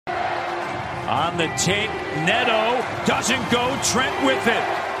On the take, Neto doesn't go. Trent with it.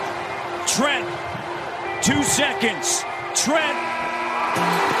 Trent, 2 seconds. Trent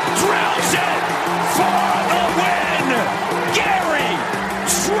drills it for the win. Gary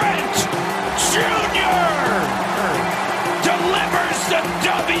Trent Jr. delivers the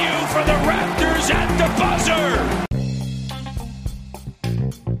W for the Raptors at the buzzer.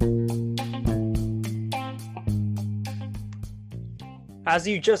 As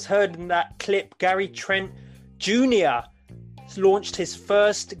you just heard in that clip, Gary Trent Jr. launched his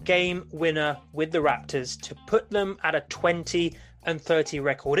first game winner with the Raptors to put them at a 20-30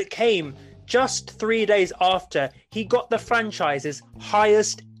 record. It came just 3 days after he got the franchise's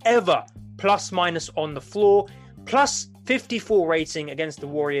highest ever plus-minus on the floor, plus 54 rating against the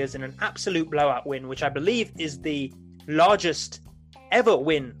Warriors in an absolute blowout win, which I believe is the largest ever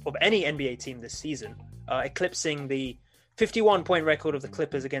win of any NBA team this season, eclipsing the 51-point record of the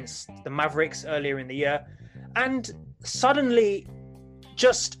Clippers against the Mavericks earlier in the year. And suddenly,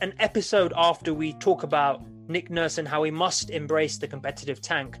 just an episode after we talk about Nick Nurse and how he must embrace the competitive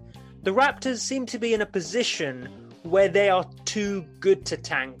tank, the Raptors seem to be in a position where they are too good to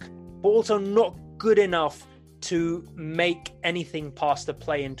tank, but also not good enough to make anything past the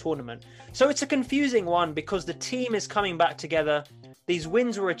play-in tournament. So it's a confusing one because the team is coming back together. These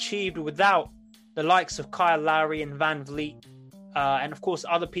wins were achieved without the likes of Kyle Lowry and Van Vliet. And of course,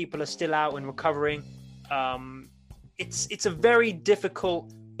 other people are still out and recovering. It's a very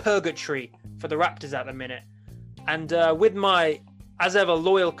difficult purgatory for the Raptors at the minute. And with my, as ever,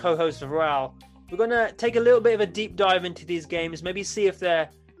 loyal co-host Varal, we're going to take a little bit of a deep dive into these games, maybe see if they're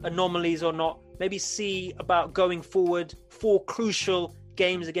anomalies or not, maybe see about going forward, 4 crucial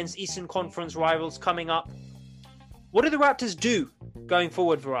games against Eastern Conference rivals coming up. What do the Raptors do going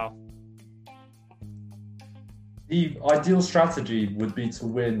forward, Varal? The ideal strategy would be to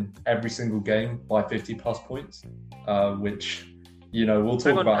win every single game by 50 plus points, which, we'll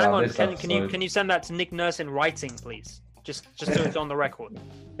talk about that this episode. Can you send that to Nick Nurse in writing, please? Just so it's on the record.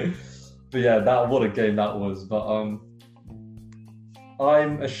 But yeah, what a game that was. But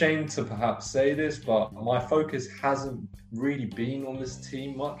I'm ashamed to perhaps say this, but my focus hasn't really been on this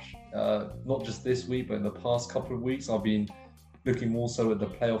team much. Not just this week, but in the past couple of weeks, I've been looking more so at the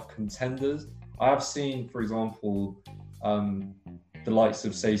playoff contenders. I have seen, for example, the likes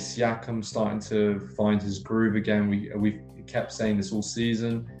of, say, Siakam starting to find his groove again. We've kept saying this all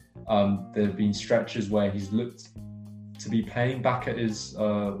season. There have been stretches where he's looked to be playing back at his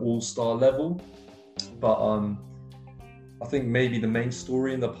all-star level. But I think maybe the main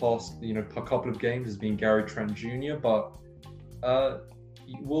story in the past, couple of games has been Gary Trent Jr. But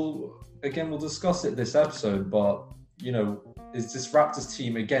we'll discuss it this episode. But, is this Raptors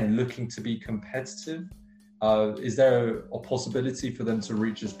team, again, looking to be competitive? Is there a possibility for them to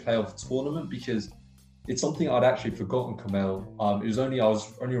reach this playoff tournament? Because it's something I'd actually forgotten, Kamel. I was only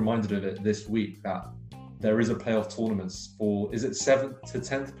reminded of it this week that there is a playoff tournament for, is it 7th to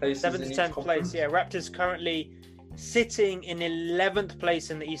 10th place? 7th to 10th place, yeah. Raptors currently sitting in 11th place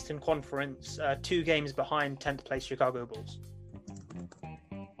in the Eastern Conference, 2 games behind 10th place Chicago Bulls.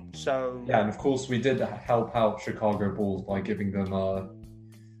 So yeah, and of course we did help out Chicago Bulls by giving them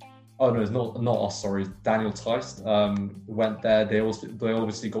it's not us, sorry, Daniel Theist went there. They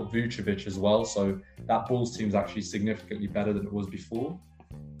obviously got Vucevic as well, so that Bulls team is actually significantly better than it was before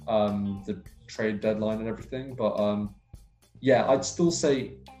the trade deadline and everything. But I'd still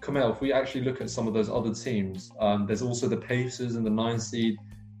say, Kamel, if we actually look at some of those other teams, there's also the Pacers in the 9th seed,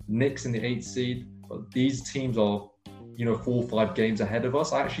 Knicks in the 8th seed, but these teams are 4 or 5 games ahead of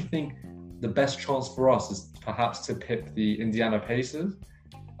us. I actually think the best chance for us is perhaps to pick the Indiana Pacers,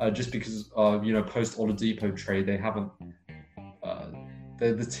 just because post Oladipo trade they haven't.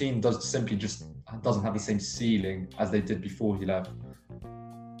 The team doesn't have the same ceiling as they did before he left.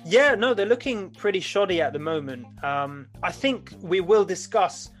 Yeah, no, they're looking pretty shoddy at the moment. I think we will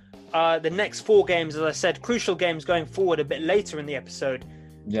discuss the next 4 games, as I said, crucial games going forward a bit later in the episode.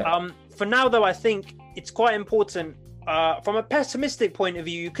 Yeah. For now, though, I think it's quite important. From a pessimistic point of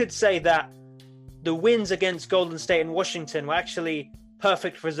view, you could say that the wins against Golden State and Washington were actually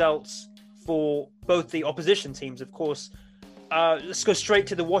perfect results for both the opposition teams, of course. Let's go straight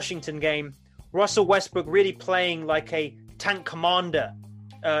to the Washington game. Russell Westbrook really playing like a tank commander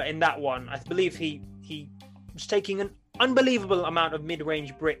in that one. I believe he was taking an unbelievable amount of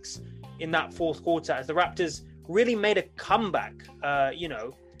mid-range bricks in that fourth quarter as the Raptors really made a comeback,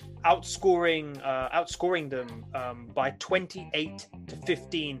 outscoring them by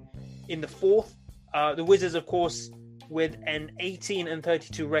 28-15 in the fourth. The Wizards, of course, with an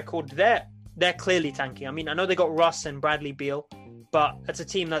 18-32 record, they're clearly tanking. I mean, I know they got Russ and Bradley Beal, but that's a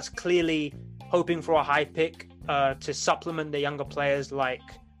team that's clearly hoping for a high pick to supplement the younger players like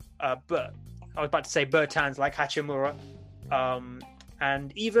I was about to say Bertans, like Hachimura,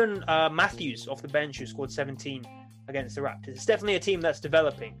 and even Matthews off the bench, who scored 17 against the Raptors. It's definitely a team that's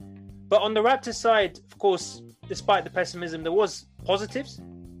developing. But on the Raptors side, of course, despite the pessimism, there was positives.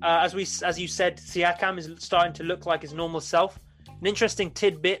 As you said, Siakam is starting to look like his normal self. An interesting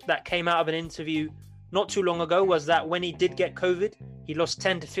tidbit that came out of an interview not too long ago was that when he did get COVID, he lost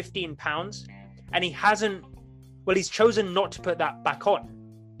 10 to 15 pounds. And he's chosen not to put that back on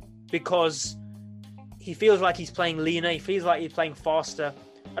because he feels like he's playing leaner. He feels like he's playing faster.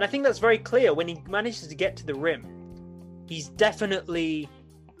 And I think that's very clear. When he manages to get to the rim, he's definitely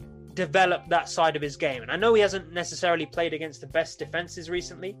developed that side of his game. And I know he hasn't necessarily played against the best defenses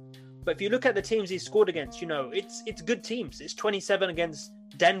recently, but if you look at the teams he's scored against, it's good teams. It's 27 against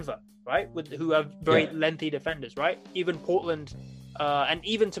Denver, right? Who have very lengthy defenders, right? Even Portland, and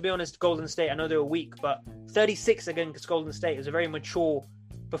even, to be honest, Golden State, I know they were weak, but 36 against Golden State is a very mature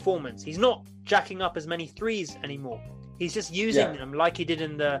performance. He's not jacking up as many threes anymore. He's just using them like he did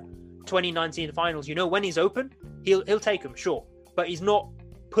in the 2019 finals. When he's open, he'll take them, sure, but he's not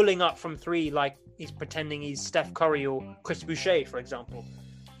pulling up from three like he's pretending he's Steph Curry or Chris Boucher, for example.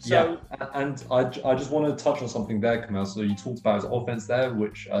 So, and I just want to touch on something there, Kamal. So you talked about his offense there,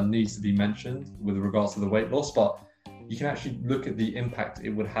 which needs to be mentioned with regards to the weight loss, but you can actually look at the impact it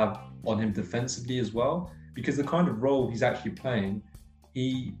would have on him defensively as well, because the kind of role he's actually playing,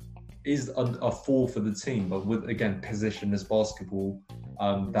 he is a four for the team, but with, again, positionless basketball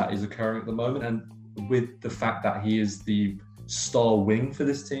that is occurring at the moment, and with the fact that he is the star wing for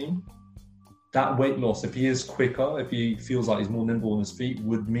this team, that weight loss, if he is quicker, if he feels like he's more nimble on his feet,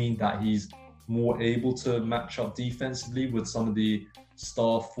 would mean that he's more able to match up defensively with some of the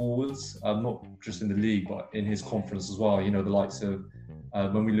star forwards, not just in the league, but in his conference as well. The likes of,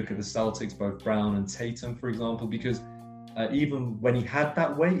 when we look at the Celtics, both Brown and Tatum, for example, because even when he had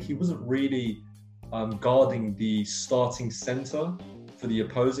that weight, he wasn't really guarding the starting center for the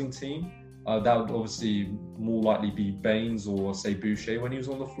opposing team. That would obviously more likely be Baines or, say, Boucher when he was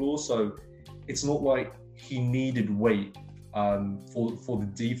on the floor. So it's not like he needed weight for the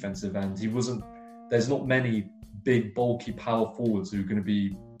defensive end. There's not many big, bulky power forwards who are going to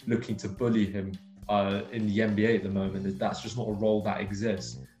be looking to bully him in the NBA at the moment. That's just not a role that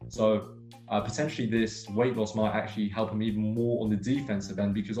exists. So potentially this weight loss might actually help him even more on the defensive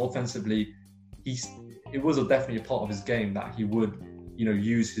end, because offensively, it was definitely a part of his game that he would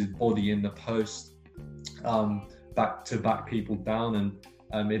use his body in the post back people down,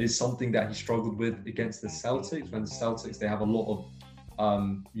 and it is something that he struggled with against the Celtics. When the Celtics, they have a lot of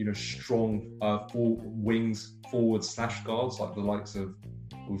strong wings, forwards, / guards, like the likes of,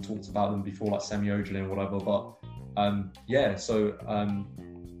 we've talked about them before, like Semi Ojeleye and whatever. But so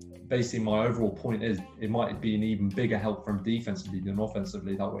basically my overall point is it might be an even bigger help from defensively than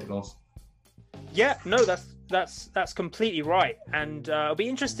offensively, that weight loss. Yeah, no, that's completely right. And it'll be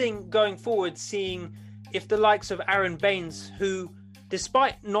interesting going forward seeing if the likes of Aaron Baines, who,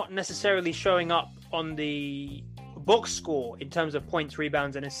 despite not necessarily showing up on the box score in terms of points,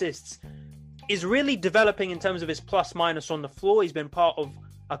 rebounds and assists, is really developing in terms of his plus minus on the floor. He's been part of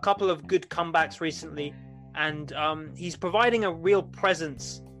a couple of good comebacks recently, and he's providing a real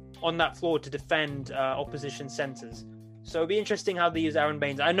presence on that floor to defend opposition centers. So it'll be interesting how they use Aaron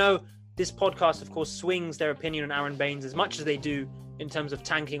Baines. I know this podcast, of course, swings their opinion on Aaron Baines as much as they do in terms of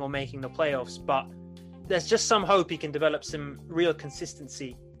tanking or making the playoffs, but there's just some hope he can develop some real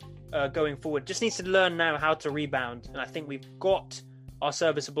consistency going forward. Just needs to learn now how to rebound, and I think we've got our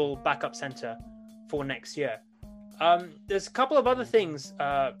serviceable backup center for next year. There's a couple of other things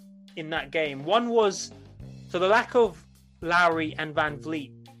in that game. One was, so the lack of Lowry and Van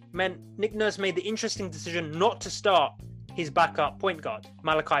Vliet meant Nick Nurse made the interesting decision not to start his backup point guard,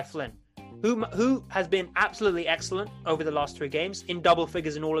 Malachi Flynn, who has been absolutely excellent over the last 3 games, in double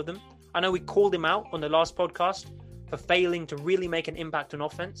figures in all of them. I know we called him out on the last podcast for failing to really make an impact on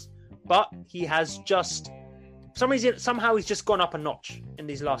offense, but he has just, for some reason, somehow he's just gone up a notch in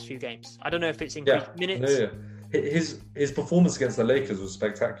these last few games. I don't know if it's increased minutes. Yeah. His performance against the Lakers was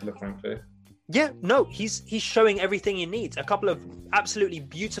spectacular, frankly. Yeah, no, he's showing everything he needs. A couple of absolutely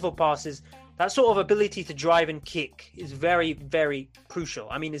beautiful passes. That sort of ability to drive and kick is very, very crucial.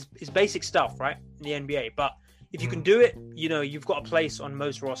 I mean, it's basic stuff, right, in the NBA. But if you can do it, you've got a place on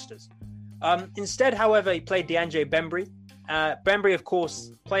most rosters. Instead, however, he played DeAndre Bembry. Bembry, of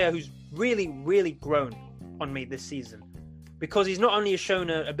course, player who's really, really grown on me this season, because he's not only shown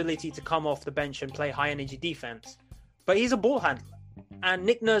an ability to come off the bench and play high-energy defense, but he's a ball handler. And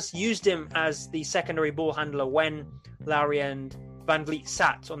Nick Nurse used him as the secondary ball handler when Lowry and Van Vliet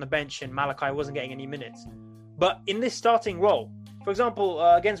sat on the bench and Malachi wasn't getting any minutes. But in this starting role, for example,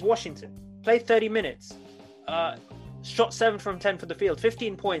 against Washington, played 30 minutes, shot 7 from 10 for the field,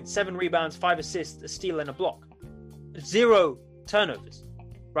 15 points, 7 rebounds, 5 assists, a steal and a block. 0 turnovers,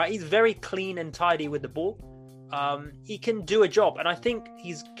 right? He's very clean and tidy with the ball. He can do a job, and I think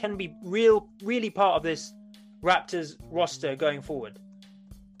can be really part of this Raptors roster going forward.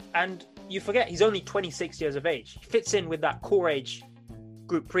 And you forget he's only 26 years of age. He fits in with that core age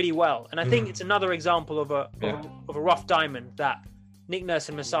group pretty well, and I think it's another example of a rough diamond that Nick Nurse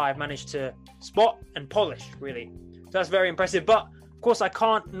and Masai have managed to spot and polish, really. So that's very impressive. But of course, I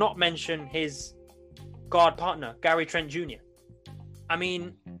can't not mention his guard partner, Gary Trent Jr. I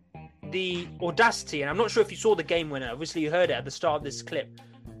mean, the audacity, and I'm not sure if you saw the game winner. Obviously, you heard it at the start of this clip.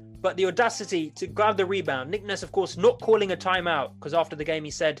 But the audacity to grab the rebound. Nick Nurse, of course, not calling a timeout, because after the game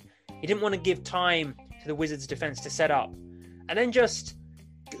he said he didn't want to give time to the Wizards defense to set up. And then just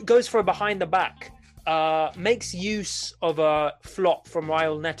goes for a behind the back, makes use of a flop from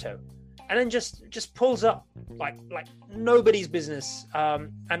Raul Neto. And then just pulls up like nobody's business.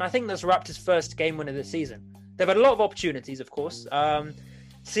 And I think that's Raptors' first game winner this season. They've had a lot of opportunities, of course.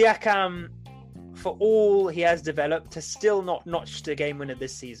 Siakam, for all he has developed, has still not notched a game winner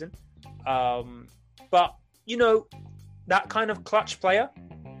this season. But, you know, that kind of clutch player,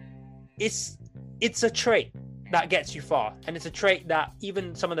 it's a trait that gets you far. And it's a trait that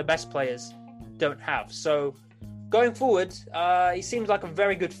even some of the best players don't have. So going forward, he seems like a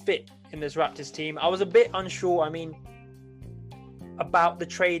very good fit in this Raptors team. I was a bit unsure, about the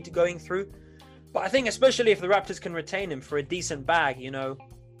trade going through. But I think especially if the Raptors can retain him for a decent bag, you know,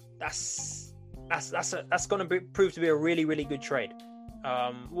 that's going to prove to be a really, really good trade.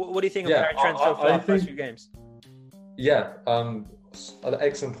 What do you think of Gary Trent so far in the first few games? Yeah,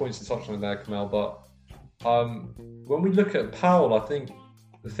 excellent points to touch on there, Kamal. But when we look at Powell, I think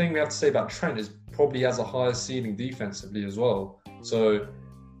the thing we have to say about Trent is probably he has a higher ceiling defensively as well. So,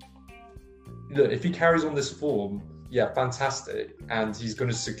 look, if he carries on this form, yeah, fantastic, and he's going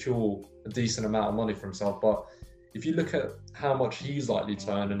to secure a decent amount of money for himself. But if you look at how much he's likely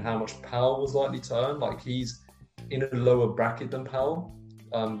to earn and how much Powell was likely to earn, like he's in a lower bracket than Powell,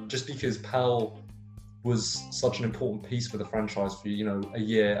 just because Powell was such an important piece for the franchise for, you know, a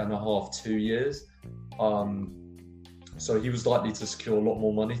year and a half, 2 years. So he was likely to secure a lot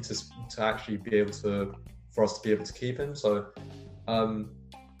more money to actually be able to, for us to be able to keep him. So,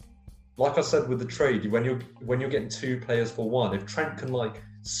 like I said with the trade, when you're getting 2 players for 1, if Trent can like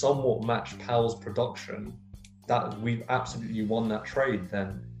somewhat match Powell's production, that we've absolutely won that trade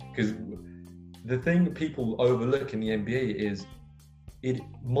then. Because the thing that people overlook in the NBA is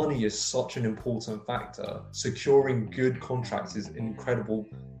money is such an important factor. Securing good contracts is an incredible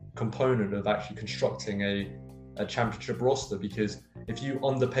component of actually constructing a championship roster, because if you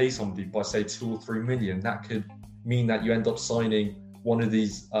underpay somebody by say 2 or 3 million, that could mean that you end up signing one of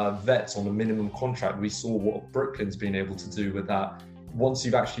these vets on a minimum contract. We saw what Brooklyn's been able to do with that. Once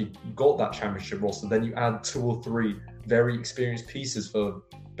you've actually got that championship roster, then you add 2 or 3 very experienced pieces for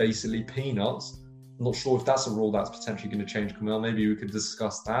basically peanuts. I'm not sure if that's a rule that's potentially going to change, Kamal. Maybe we could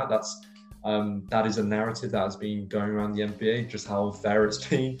discuss that. That is a narrative that has been going around the NBA, just how unfair it's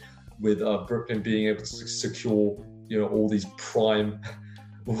been with Brooklyn being able to secure, you know, all these prime,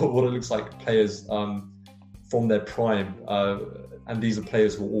 what it looks like players from their prime, and these are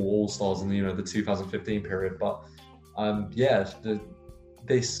players who are all all-stars in the 2015 period. But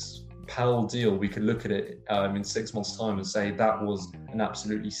this Powell deal, we could look at it in 6 months' time and say that was an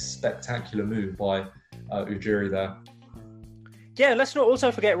absolutely spectacular move by Ujiri there. Yeah, let's not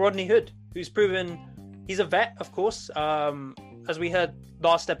also forget Rodney Hood, who's proven he's a vet, of course. As we heard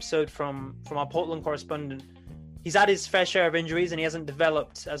last episode from our Portland correspondent, he's had his fair share of injuries and he hasn't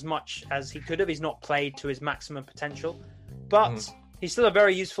developed as much as he could have. He's not played to his maximum potential, but he's still a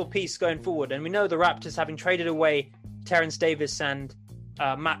very useful piece going forward. And we know the Raptors, having traded away Terrence Davis and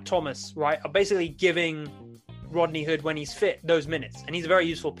Matt Thomas, right, are basically giving Rodney Hood, when he's fit, those minutes. And he's a very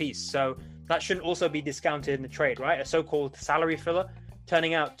useful piece. So that shouldn't also be discounted in the trade, right? A so-called salary filler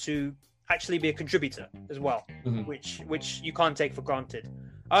turning out to actually be a contributor as well, which you can't take for granted.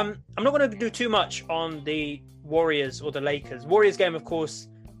 I'm not going to do too much on the Warriors or the Lakers. Warriors game, of course,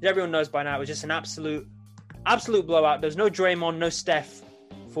 as everyone knows by now, was just an absolute blowout. There's no Draymond, no Steph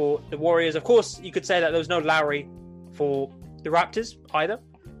for the Warriors. Of course, you could say that there was no Lowry for the Raptors either.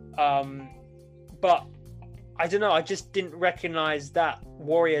 But I don't know. I just didn't recognize that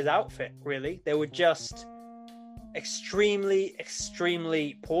Warriors outfit, really. They were just extremely,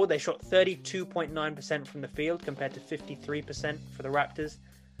 extremely poor. They shot 32.9% from the field compared to 53% for the Raptors.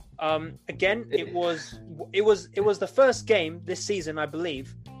 Again, it was the first game this season, I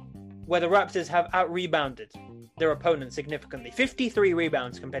believe, where the Raptors have out-rebounded their opponent significantly. 53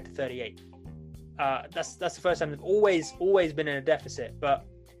 rebounds compared to 38. That's the first time they've always been in a deficit, but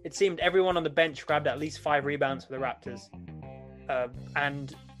it seemed everyone on the bench grabbed at least 5 rebounds for the Raptors.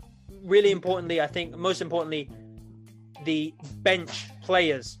 And really importantly, I think most importantly, the bench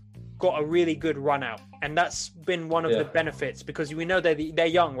players got a really good run out, and that's been one of the benefits, because we know they're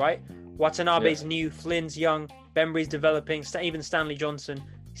young, right? Watanabe's new, Flynn's young, Bembry's developing, even Stanley Johnson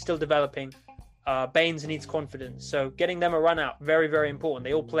still developing. Baines needs confidence, so getting them a run out, very, very important.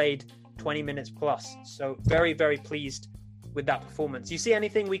 They all played 20 minutes plus, so very, very pleased with that performance. You see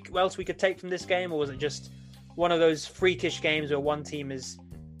anything else we could take from this game, or was it just one of those freakish games where one team is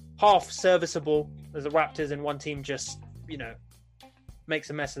half serviceable as the Raptors and one team just, makes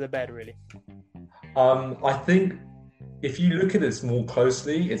a mess of the bed, really? I think if you look at this more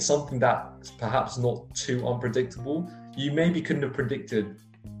closely, it's something that's perhaps not too unpredictable. You maybe couldn't have predicted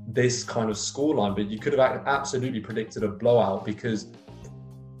this kind of scoreline, but you could have absolutely predicted a blowout, because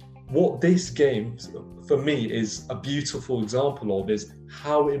what this game, for me, is a beautiful example of is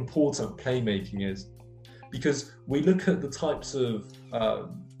how important playmaking is. Because we look at the types of...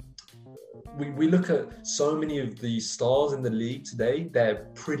 We look at so many of the stars in the league today, they're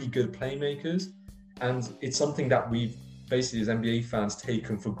pretty good playmakers. And it's something that we've basically, as NBA fans,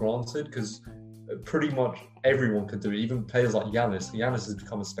 taken for granted, because pretty much everyone could do it. Even players like Giannis. Giannis has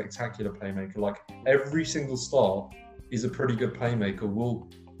become a spectacular playmaker. Like, every single star is a pretty good playmaker.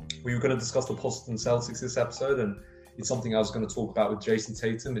 We were going to discuss the Boston Celtics this episode, and it's something I was going to talk about with Jason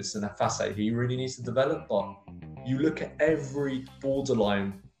Tatum. It's a facet he really needs to develop. But you look at every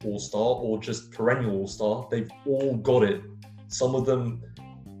borderline all-star or just perennial all-star, they've all got it. Some of them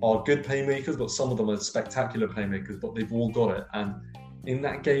are good playmakers, but some of them are spectacular playmakers, but they've all got it. And in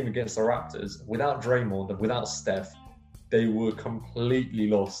that game against the Raptors, without Draymond and without Steph, they were completely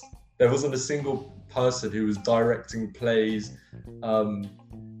lost. There wasn't a single person who was directing plays,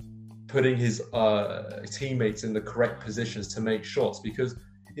 putting his teammates in the correct positions to make shots, because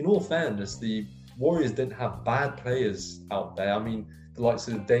in all fairness, the Warriors didn't have bad players out there. I mean, the likes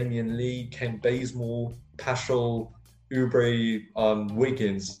of Damian Lee, Kent Bazemore, Paschal, Oubre,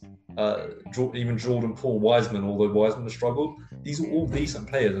 Wiggins, even Jordan Poole, Wiseman, although Wiseman has struggled. These are all decent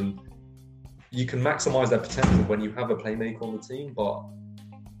players, and you can maximize their potential when you have a playmaker on the team. But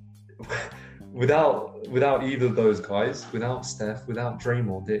without either of those guys, without Steph, without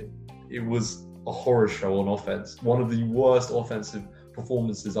Draymond, it was a horror show on offense. One of the worst offensive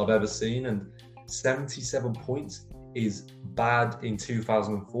performances I've ever seen, and 77 points is bad in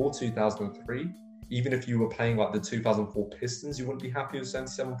 2004, 2003. Even if you were playing like the 2004 Pistons, you wouldn't be happy with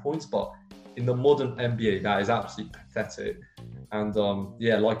 77 points. But in the modern NBA, that is absolutely pathetic. And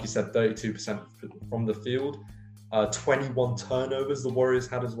like you said, 32% from the field, 21 turnovers the Warriors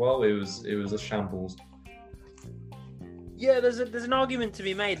had as well. It was a shambles. Yeah, there's an argument to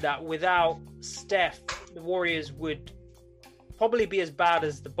be made that without Steph, the Warriors would probably be as bad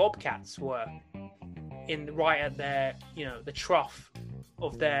as the Bobcats were right at their, the trough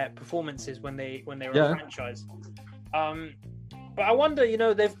of their performances when they were a franchise. But I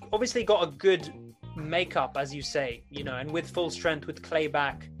wonder, they've obviously got a good makeup, as you say, and with full strength, with Clay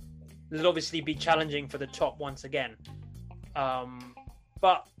back, it'll obviously be challenging for the top once again.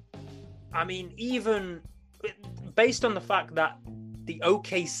 But I mean, even based on the fact that the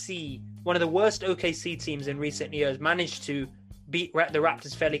OKC, one of the worst OKC teams in recent years, managed to beat the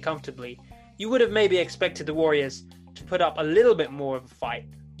Raptors fairly comfortably, you would have maybe expected the Warriors to put up a little bit more of a fight.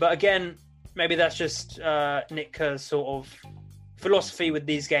 But again, maybe that's just Nick Kerr's sort of philosophy with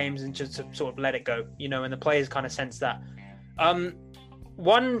these games, and just to sort of let it go, and the players kind of sense that.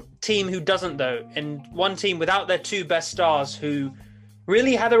 One team who doesn't, though, and one team without their two best stars who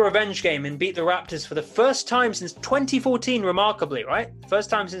really had a revenge game and beat the Raptors for the first time since 2014, remarkably, right? First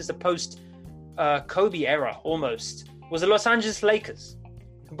time since the post-Kobe era, almost, was the Los Angeles Lakers.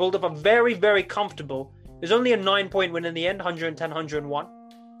 Who pulled up a very, very comfortable... It was only a 9-point win in the end, 110-101.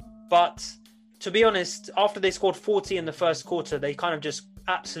 But to be honest, after they scored 40 in the first quarter, they kind of just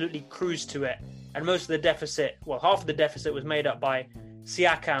absolutely cruised to it. And most of the deficit, half of the deficit was made up by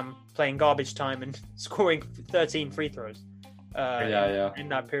Siakam playing garbage time and scoring 13 free throws in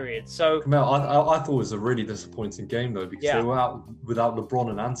that period. So I thought it was a really disappointing game, though, because they were out without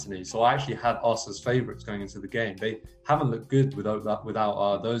LeBron and Anthony. So I actually had us as favourites going into the game. They haven't looked good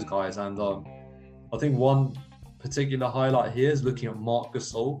without those guys. And I think one particular highlight here is looking at Marc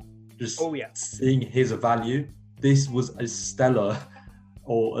Gasol, just seeing his value. This was a stellar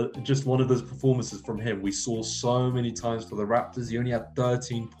or just one of those performances from him we saw so many times for the Raptors. He only had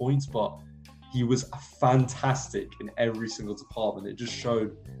 13 points, but he was fantastic in every single department. It just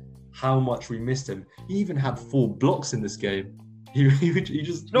showed how much we missed him. He even had 4 blocks in this game. He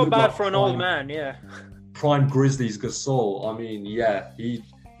just not bad for an old man, yeah. Prime Grizzlies Gasol. I mean, yeah, he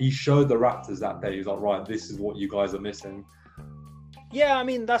showed the Raptors that day. He was like, right, this is what you guys are missing. Yeah, I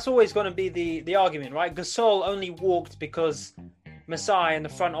mean, that's always going to be the argument, right? Gasol only walked because Masai in the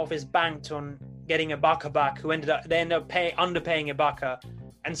front office banked on getting Ibaka back, they ended up underpaying Ibaka,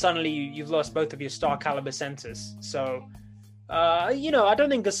 and suddenly you've lost both of your star caliber centers. So, I don't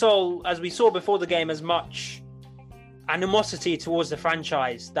think Gasol, as we saw before the game, as much animosity towards the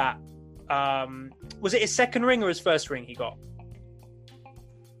franchise that was it his second ring or his first ring he got?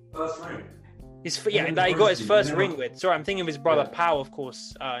 First ring. That he got his first ring with. Sorry, I'm thinking of his brother Pau, of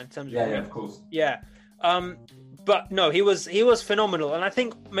course, in terms of of course. Yeah. But no, he was phenomenal, and I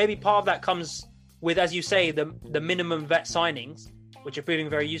think maybe part of that comes with, as you say, the minimum vet signings, which are proving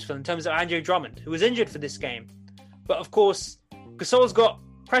very useful in terms of Andre Drummond, who was injured for this game. But of course, Gasol's got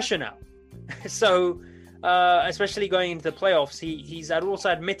pressure now. So, especially going into the playoffs, he's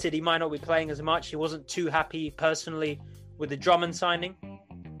also admitted he might not be playing as much. He wasn't too happy personally with the Drummond signing.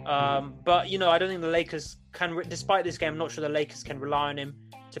 But, I don't think the Lakers can, despite this game, I'm not sure the Lakers can rely on him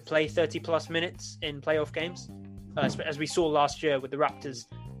to play 30-plus minutes in playoff games. As we saw last year with the Raptors,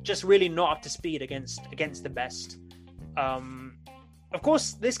 just really not up to speed against the best. Of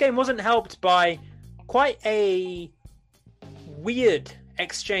course, this game wasn't helped by quite a weird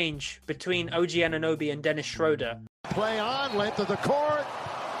exchange between OG Anunoby and Dennis Schroeder. Play on, length of the court,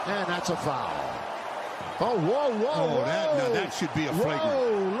 and that's a foul. Oh, whoa. That should be a flagrant.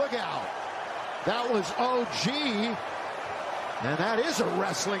 Whoa, look out. That was OG, and that is a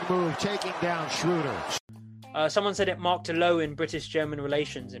wrestling move, taking down Schroeder. Someone said it marked a low in British-German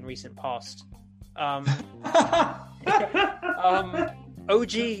relations in recent past. OG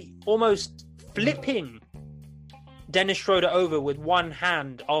almost flipping Dennis Schroeder over with one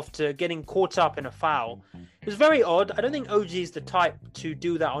hand after getting caught up in a foul. It was very odd. I don't think OG is the type to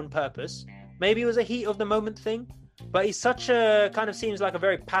do that on purpose. Maybe it was a heat of the moment thing, but he's such a kind of seems like a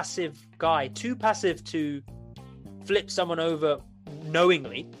very passive guy, too passive to flip someone over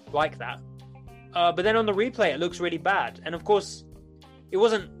knowingly like that. But then on the replay, it looks really bad. And of course, it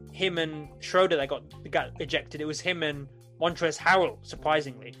wasn't him and Schroeder that got ejected. It was him and Montrezl Harrell,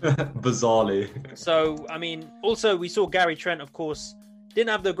 surprisingly. Bizarrely. So, I mean, also we saw Gary Trent, of course, didn't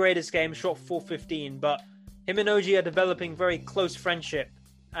have the greatest game, shot 415, but him and OG are developing very close friendship.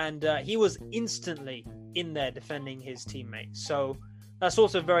 And he was instantly in there defending his teammates. So that's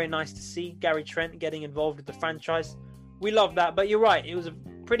also very nice to see Gary Trent getting involved with the franchise. We love that, but you're right. It was a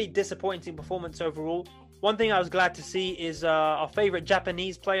pretty disappointing performance overall. One thing I was glad to see is our favorite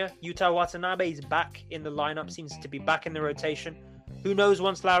Japanese player, Yuta Watanabe, is back in the lineup, seems to be back in the rotation. Who knows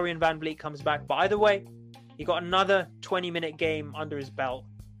once Lowry and Van Vliet comes back. But either way, he got another 20-minute game under his belt.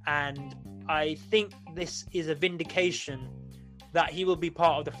 And I think this is a vindication that he will be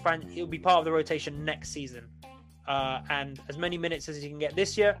part of he'll be part of the rotation next season. And as many minutes as he can get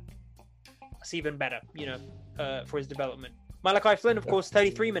this year, that's even better, for his development. Malachi Flynn, of course,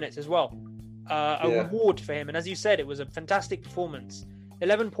 33 minutes as well. Reward for him. And as you said, it was a fantastic performance.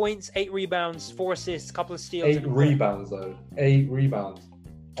 11 points, 8 rebounds, 4 assists, a couple of steals. 8 rebounds, though. 8 rebounds.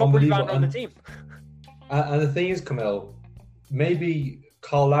 Top rebounder on the team. And the thing is, Kamel, maybe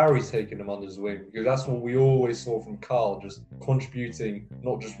Kyle Lowry's taking him under his wing, because that's what we always saw from Kyle, just contributing,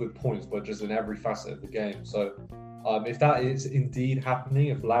 not just with points, but just in every facet of the game. So if that is indeed happening,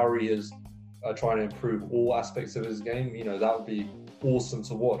 if Lowry is trying to improve all aspects of his game, that would be awesome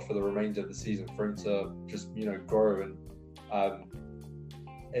to watch for the remainder of the season, for him to just, grow.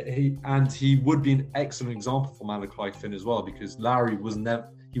 And he would be an excellent example for Malachi Flynn as well, because Lowry wasn't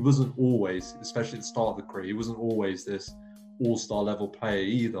always, especially at the start of the career, he wasn't always this all-star level player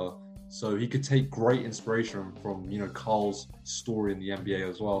either. So he could take great inspiration from, Kyle's story in the NBA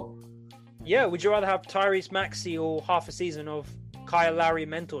as well. Yeah, would you rather have Tyrese Maxey or half a season of Kyle Lowry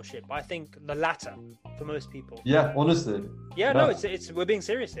mentorship? I think the latter for most people. Yeah, honestly. Yeah, no, it's we're being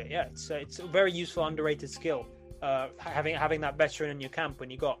serious here. Yeah, it's a very useful, underrated skill. Having that veteran in your camp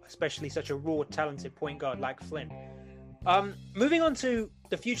when you got especially such a raw, talented point guard like Flynn. Moving on to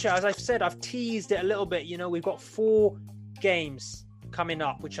the future, as I've said, I've teased it a little bit. We've got 4 games coming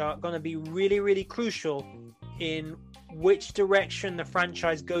up, which are going to be really, really crucial in which direction the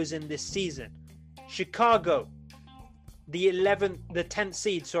franchise goes in this season. Chicago, the 10th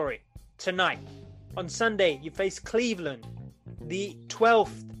seed, tonight. On Sunday, you face Cleveland, the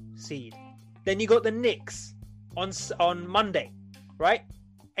 12th seed. Then you got the Knicks on Monday, right?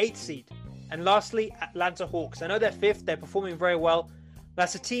 8th seed. And lastly, Atlanta Hawks. I know they're 5th. They're performing very well.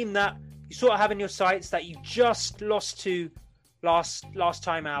 That's a team that you sort of have in your sights that you just lost to last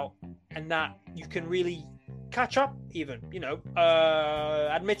time out, and that you can really catch up even.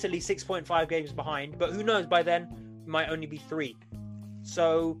 Admittedly 6.5 games behind, but who knows, by then it might only be 3.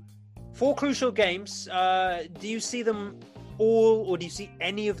 So 4 crucial games. Do you see them all, or do you see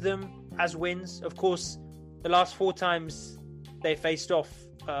any of them as wins? Of course, the last 4 times they faced off,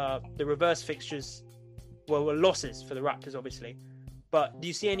 the reverse fixtures were losses for the Raptors, obviously. But do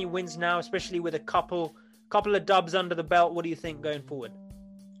you see any wins now, especially with a couple of dubs under the belt? What do you think going forward?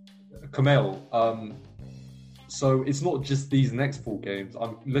 Kamel, so it's not just these next 4 games.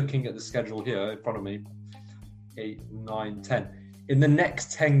 I'm looking at the schedule here in front of me. 8, 9, 10. In the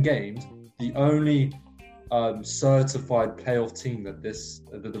next 10 games, the only certified playoff team that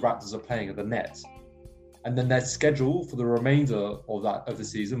the Raptors are playing are the Nets. And then their schedule for the remainder of the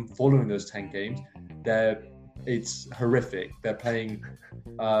season, following those 10 games, it's horrific. They're playing,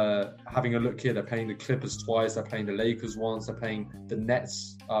 having a look here, they're playing the Clippers twice, they're playing the Lakers once, they're playing the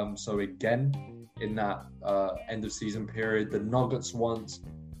Nets, so again, in that end of season period, the Nuggets once,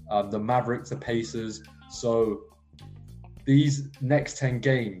 the Mavericks, the Pacers. So these next 10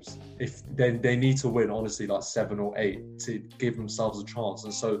 games, if they need to win, honestly, like 7 or 8 to give themselves a chance.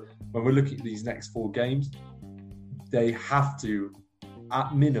 And so when we're looking at these next 4 games, they have to,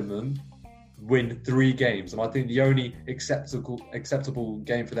 at minimum, win 3 games. And I think the only acceptable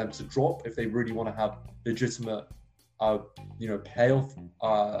game for them to drop, if they really want to have legitimate playoff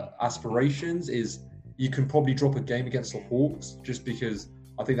aspirations, is you can probably drop a game against the Hawks, just because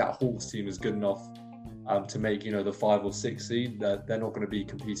I think that Hawks team is good enough to make the 5 or 6 seed. They're not going to be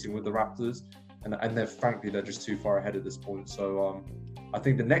competing with the Raptors, and they're just too far ahead at this point. So I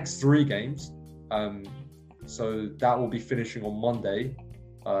think the next 3 games, so that will be finishing on Monday,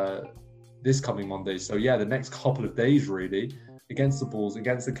 this coming Monday. So yeah, the next couple of days really, against the Bulls,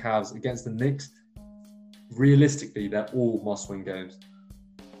 against the Cavs, against the Knicks, realistically they're all must-win games.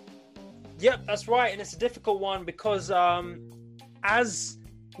 Yep, that's right, and it's a difficult one because as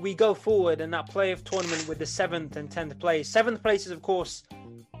we go forward in that playoff tournament with the 7th and 10th place. 7th place is, of course,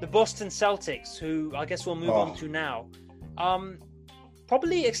 the Boston Celtics, who I guess we'll move on to now.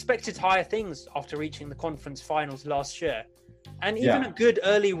 Probably expected higher things after reaching the conference finals last year. And even a good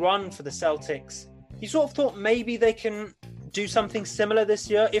early run for the Celtics. You sort of thought maybe they can do something similar this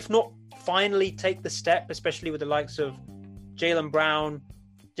year, if not finally take the step, especially with the likes of Jaylen Brown,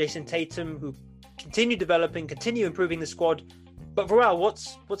 Jason Tatum, who continue developing, continue improving the squad. But Varel,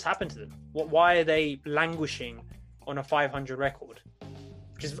 what's happened to them? Why are they languishing on a 500 record?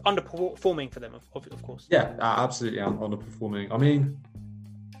 Which is underperforming for them, of course. Yeah, absolutely underperforming. I mean,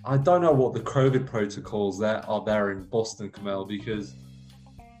 I don't know what the COVID protocols are there in Boston, Kamel, because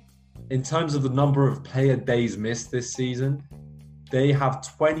in terms of the number of player days missed this season, they have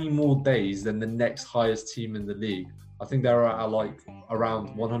 20 more days than the next highest team in the league. I think they're at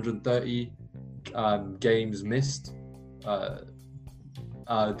around 130 games missed.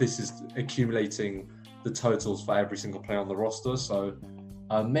 This is accumulating the totals for every single player on the roster. So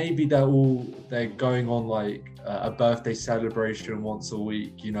maybe they're going on like a birthday celebration once a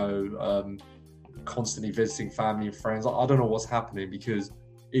week, constantly visiting family and friends. I don't know what's happening, because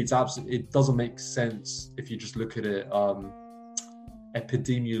it doesn't make sense if you just look at it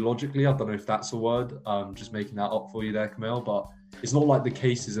epidemiologically. I don't know if that's a word. Just making that up for you there, Kamel. But it's not like the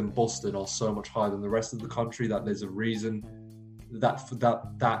cases in Boston are so much higher than the rest of the country that there's a reason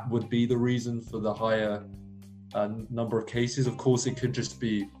that would be the reason for the higher number of cases. Of course, it could just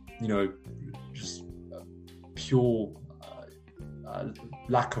be, just pure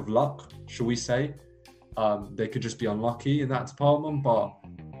lack of luck, shall we say. They could just be unlucky in that department, but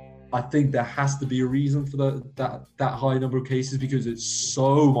I think there has to be a reason for that high number of cases, because it's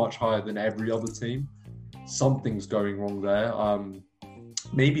so much higher than every other team. Something's going wrong there.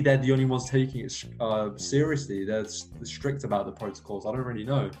 Maybe they're the only ones taking it seriously. They're strict about the protocols. I don't really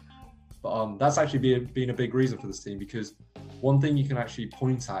know. But that's actually been a big reason for this team, because one thing you can actually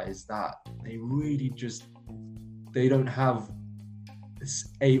point at is that they don't have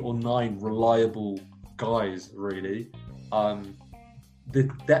 8 or 9 reliable guys, really. The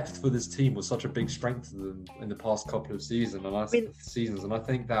depth for this team was such a big strength to them in the past couple of seasons. And I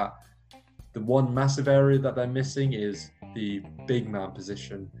think that the one massive area that they're missing is the big man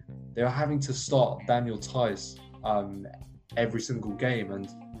position. They're having to start Daniel Theis every single game, and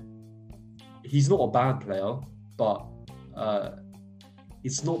he's not a bad player, but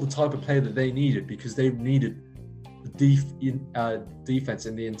it's not the type of player that they needed, because they needed the defense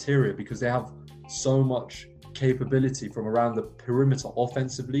in the interior, because they have so much capability from around the perimeter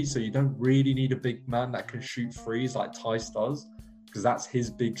offensively, so you don't really need a big man that can shoot threes like Tice does, because that's his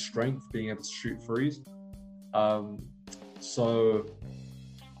big strength, being able to shoot threes. So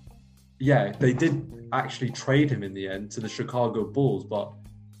yeah, they did actually trade him in the end to the Chicago Bulls, but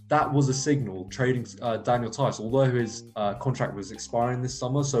that was a signal, trading Daniel Tice, although his contract was expiring this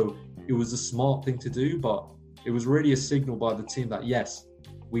summer, so it was a smart thing to do, but it was really a signal by the team that, yes,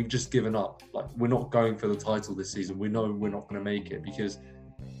 we've just given up. Like, we're not going for the title this season. We know we're not going to make it, because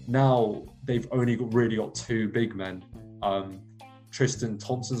now they've only really got two big men. Tristan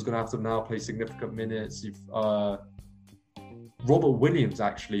Thompson's going to have to now play significant minutes. You've Robert Williams,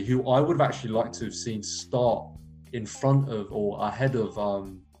 actually, who I would have actually liked to have seen start in front of or ahead of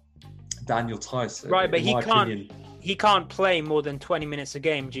Daniel Tice. Right, but he can't play more than 20 minutes a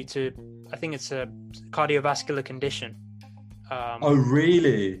game due to, I think it's a cardiovascular condition. Oh,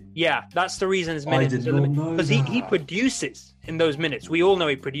 really? Yeah, that's the reason his minutes. I did not know because he produces in those minutes. We all know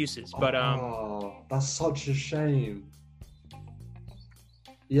he produces, but that's such a shame.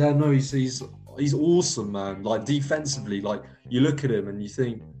 Yeah, no, he's awesome, man. Like, defensively, like, you look at him and you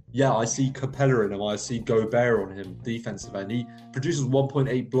think, yeah, I see Capella in him, I see Gobert on him, defensive end. He produces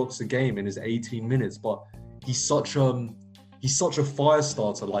 1.8 blocks a game in his 18 minutes, but he's such a fire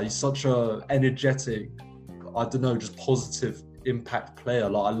starter. Like, he's such a energetic, I don't know, just positive impact player.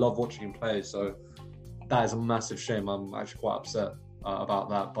 Like, I love watching him play. So that is a massive shame. I'm actually quite upset about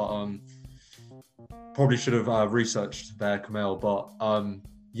that. But probably should have researched there, Kamel. But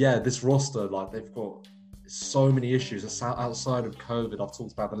yeah, this roster, like, they've got so many issues outside of COVID. I've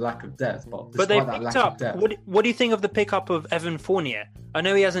talked about the lack of depth, but they despite that picked lack up. of depth, What do you think of the pickup of Evan Fournier? I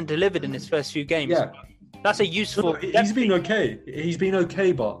know he hasn't delivered in his first few games. Yeah. That's a useful. He's been okay. He's been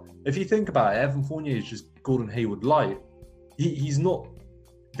okay, but if you think about it, Evan Fournier is just Gordon Hayward light. He's not.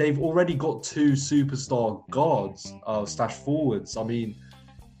 They've already got two superstar guards / forwards. I mean,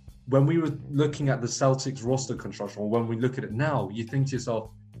 when we were looking at the Celtics roster construction, or when we look at it now, you think to yourself,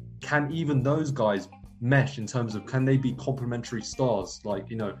 can even those guys mesh in terms of, can they be complementary stars? Like,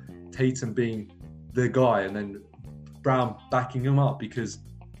 you know, Tatum being the guy and then Brown backing him up, because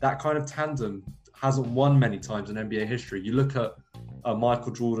that kind of tandem hasn't won many times in NBA history. You look at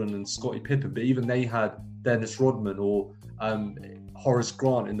Michael Jordan and Scottie Pippen, but even they had Dennis Rodman or Horace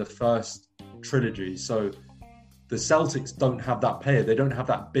Grant in the first trilogy. So the Celtics don't have that player. They don't have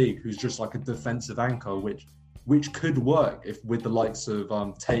that big who's just like a defensive anchor, which could work if with the likes of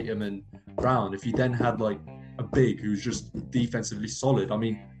Tatum and Brown. If you then had like a big who's just defensively solid. I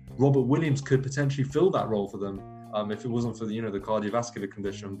mean, Robert Williams could potentially fill that role for them if it wasn't for the cardiovascular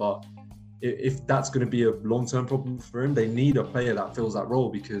condition. But if that's going to be a long-term problem for him, they need a player that fills that role,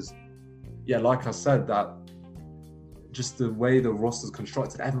 because, yeah, like I said, that just the way the roster's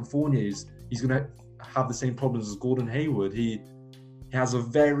constructed, Evan Fournier he's going to have the same problems as Gordon Hayward. He has a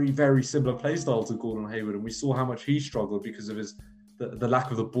very, very similar play style to Gordon Hayward, and we saw how much he struggled because of the lack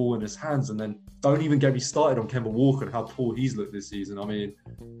of the ball in his hands. And then don't even get me started on Kemba Walker and how poor he's looked this season. I mean,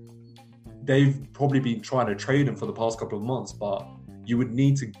 they've probably been trying to trade him for the past couple of months, but you would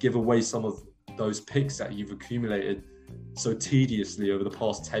need to give away some of those picks that you've accumulated so tediously over the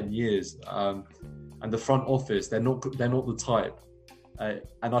past 10 years. And the front office, they're not the type.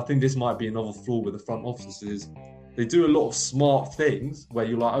 And I think this might be another flaw with the front offices. They do a lot of smart things where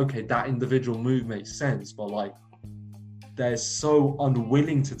you're like, okay, that individual move makes sense, but like, they're so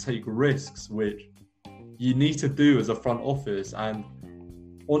unwilling to take risks, which you need to do as a front office. And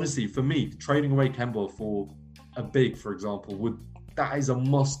honestly, for me, trading away Kemba for a big, for example, that is a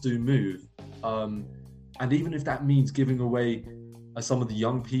must-do move. And even if that means giving away some of the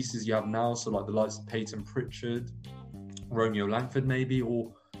young pieces you have now, so like the likes of Peyton Pritchard, Romeo Langford maybe,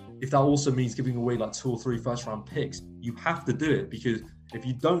 or if that also means giving away like 2 or 3 first-round picks, you have to do it, because if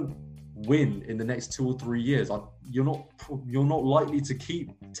you don't win in the next 2 or 3 years, you're not likely to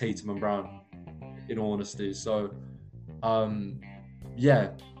keep Tatum and Brown, in all honesty. So, yeah,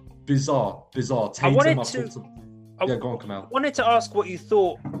 bizarre. Tatum, go on, Kamal. I wanted to ask what you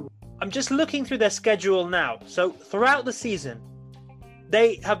thought. I'm just looking through their schedule now. So throughout the season,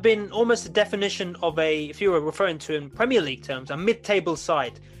 they have been almost a definition of if you were referring to in Premier League terms, a mid-table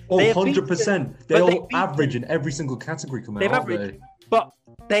side. Oh, 100%. They all average in every single category, Kamal, aren't they? But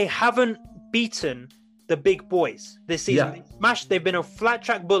they haven't beaten the big boys this season. Yeah. They've been a flat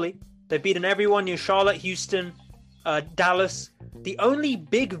track bully. They've beaten everyone near Charlotte, Houston, Dallas. The only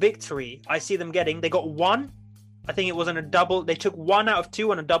big victory I see them getting, they got one. I think it was on a double. They took 1 out of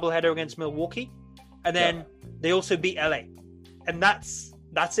 2 on a doubleheader against Milwaukee. And then they also beat LA. And that's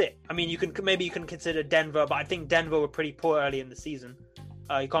it. I mean, you can consider Denver, but I think Denver were pretty poor early in the season.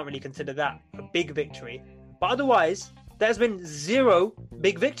 You can't really consider that a big victory. But otherwise, there's been 0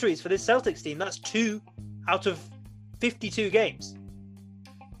 big victories for this Celtics team. That's 2 out of 52 games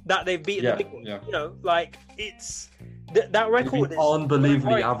that they've beaten the big ones. Yeah. You know, like it's that record is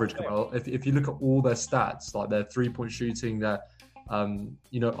unbelievably average. If you look at all their stats, like their 3-point shooting, their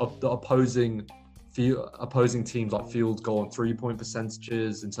the opposing teams like field goal and 3-point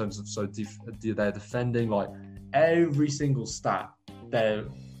percentages in terms of their defending, like every single stat, they're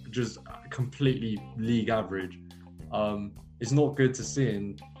just completely league average. It's not good to see.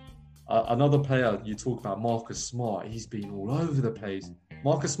 And another player you talk about, Marcus Smart, he's been all over the place.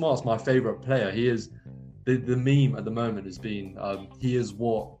 Marcus Smart's my favorite player. He is the meme at the moment has been he is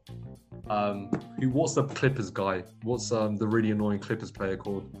what's the Clippers guy? What's the really annoying Clippers player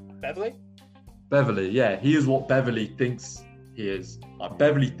called? Beverly, yeah. He is what Beverly thinks he is. Like,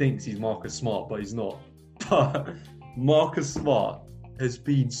 Beverly thinks he's Marcus Smart, but he's not. But Marcus Smart has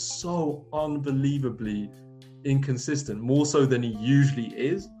been so unbelievably inconsistent, more so than he usually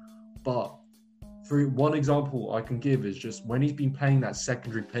is. But for one example I can give is just when he's been playing that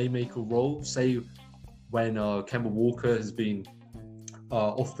secondary playmaker role, say when Kemba Walker has been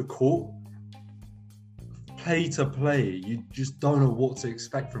off the court, play to play, you just don't know what to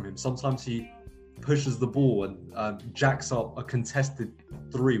expect from him. Sometimes he pushes the ball and jacks up a contested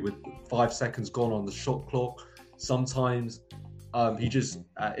 3 with 5 seconds gone on the shot clock. Sometimes he just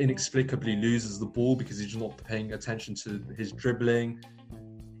inexplicably loses the ball because he's not paying attention to his dribbling,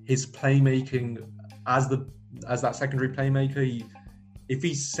 his playmaking as that secondary playmaker. If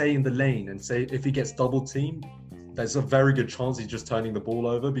he's in the lane and if he gets double teamed, there's a very good chance he's just turning the ball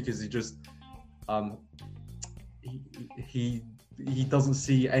over because he just he doesn't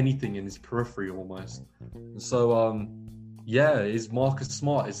see anything in his periphery almost. So is Marcus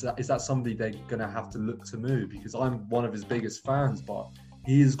Smart, is that somebody they're gonna have to look to move? Because I'm one of his biggest fans, but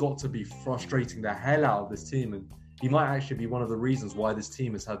he has got to be frustrating the hell out of this team, and he might actually be one of the reasons why this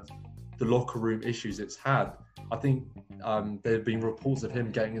team has had the locker room issues it's had. I think there have been reports of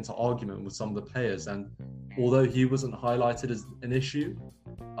him getting into argument with some of the players, and although he wasn't highlighted as an issue,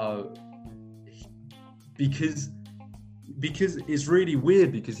 because it's really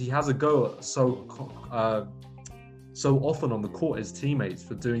weird because he has a go at so often on the court his teammates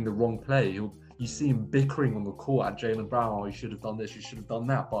for doing the wrong play. You see him bickering on the court at Jaylen Brown, oh, you should have done this, you should have done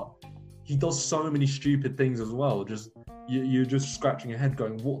that, but he does so many stupid things as well. Just you're just scratching your head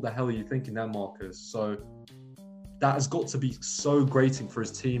going, what the hell are you thinking there, Marcus? So that has got to be so grating for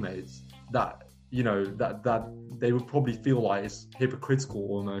his teammates that, you know, that they would probably feel like it's hypocritical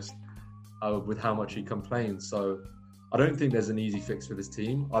almost with how much he complains. So I don't think there's an easy fix for this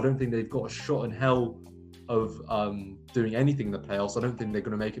team. I don't think they've got a shot in hell of doing anything in the playoffs. I don't think they're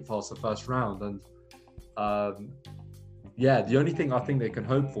going to make it past the first round. And the only thing I think they can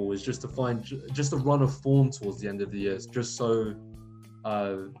hope for is just to find just a run of form towards the end of the year, just so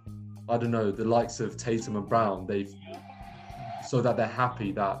I don't know, the likes of Tatum and Brown, so that they're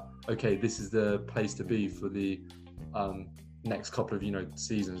happy that, okay, this is the place to be for the next couple of,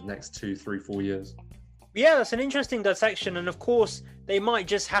 seasons, next 2, 3, 4 years. Yeah, that's an interesting dissection, and of course they might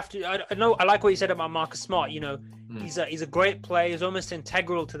just have to. I know. I like what you said about Marcus Smart. He's a great player. He's almost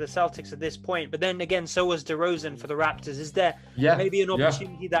integral to the Celtics at this point. But then again, so was DeRozan for the Raptors. Is there maybe an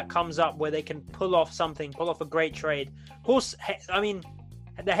opportunity that comes up where they can pull off a great trade? Of course, I mean,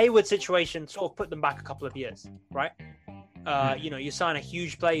 the Hayward situation sort of put them back a couple of years, right? You sign a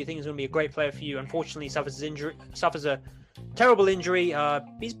huge player, you think he's going to be a great player for you. Unfortunately, suffers a terrible injury.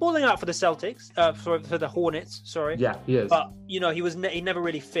 He's balling out for the Celtics, for the Hornets. Sorry. Yeah, he is. But he never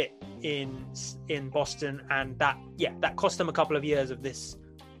really fit in Boston, and that cost them a couple of years of this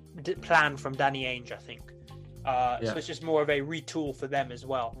plan from Danny Ainge, I think. So it's just more of a retool for them as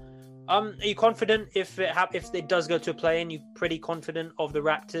well. Are you confident if it does go to a play-in? You pretty confident of the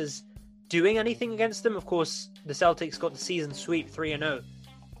Raptors doing anything against them? Of course, the Celtics got the season sweep 3-0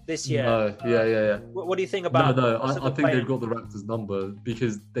 this year. No, yeah. What do you think about? No, I think they've got the Raptors number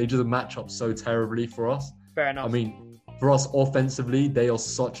because they just match up so terribly for us. Fair enough. I mean, for us offensively, they are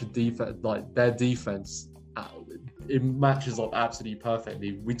such a defense. Like their defense, it matches up absolutely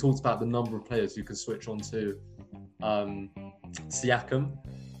perfectly. We talked about the number of players who can switch on to Siakam.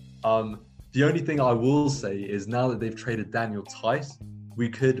 The only thing I will say is now that they've traded Daniel Tice, we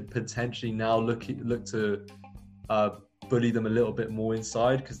could potentially now look to bully them a little bit more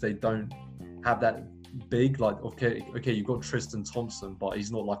inside because they don't have that big, like, okay, you've got Tristan Thompson, but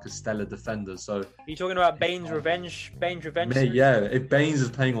he's not like a stellar defender. So you're talking about Bane's revenge. Mate, yeah, if Baines is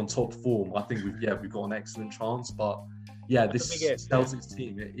playing on top form, I think we've got an excellent chance. But yeah, this Celtics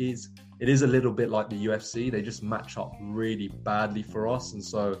team, it is a little bit like the UFC. They just match up really badly for us, and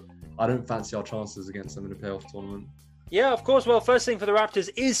so I don't fancy our chances against them in the playoff tournament. Yeah, of course. Well, first thing for the Raptors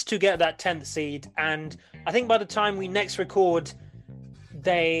is to get that 10th seed. And I think by the time we next record,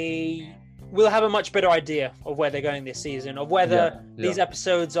 they will have a much better idea of where they're going this season, of whether these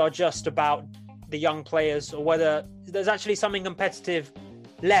episodes are just about the young players or whether there's actually something competitive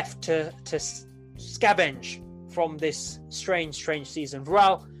left to scavenge from this strange season.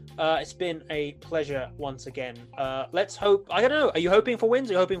 Viral, it's been a pleasure once again. Let's hope. I don't know. Are you hoping for wins?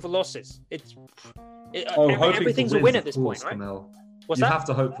 Or are you hoping for losses? Everything's a win at this point, right? What's that? You have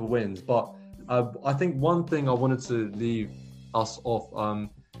to hope for wins, but I think one thing I wanted to leave us off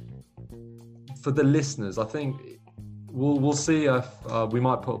for the listeners. I think we'll see if we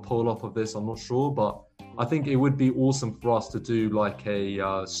might put a poll up of this. I'm not sure, but I think it would be awesome for us to do like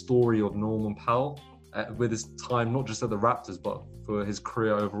a story of Norman Powell with his time, not just at the Raptors, but for his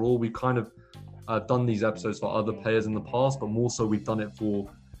career overall. We've kind of done these episodes for other players in the past, but more so we've done it for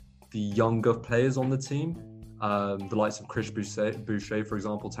the younger players on the team, the likes of Chris Boucher, for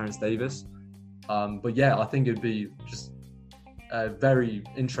example, Terence Davis. But yeah, I think it'd be just very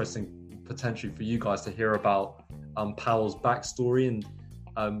interesting potentially for you guys to hear about Powell's backstory, and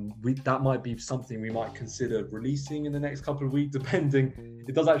that might be something we might consider releasing in the next couple of weeks, depending.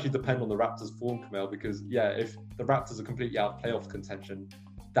 It does actually depend on the Raptors' form, Kamel, because if the Raptors are completely out of playoff contention,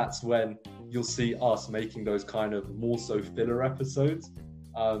 that's when you'll see us making those kind of more so filler episodes.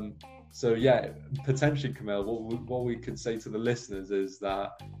 So yeah, potentially, Kamel, what we could say to the listeners is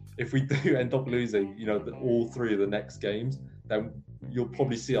that if we do end up losing, all three of the next games, then you'll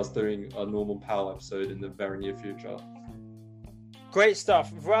probably see us doing a Norman Powell episode in the very near future. Great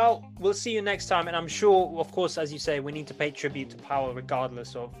stuff. Well, we'll see you next time. And I'm sure, of course, as you say, we need to pay tribute to Powell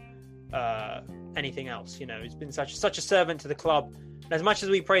regardless of anything else. He's been such a servant to the club. And as much as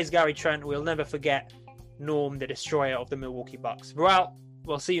we praise Gary Trent, we'll never forget Norm, the destroyer of the Milwaukee Bucks.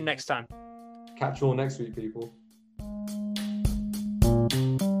 We'll see you next time. Catch you all next week, people.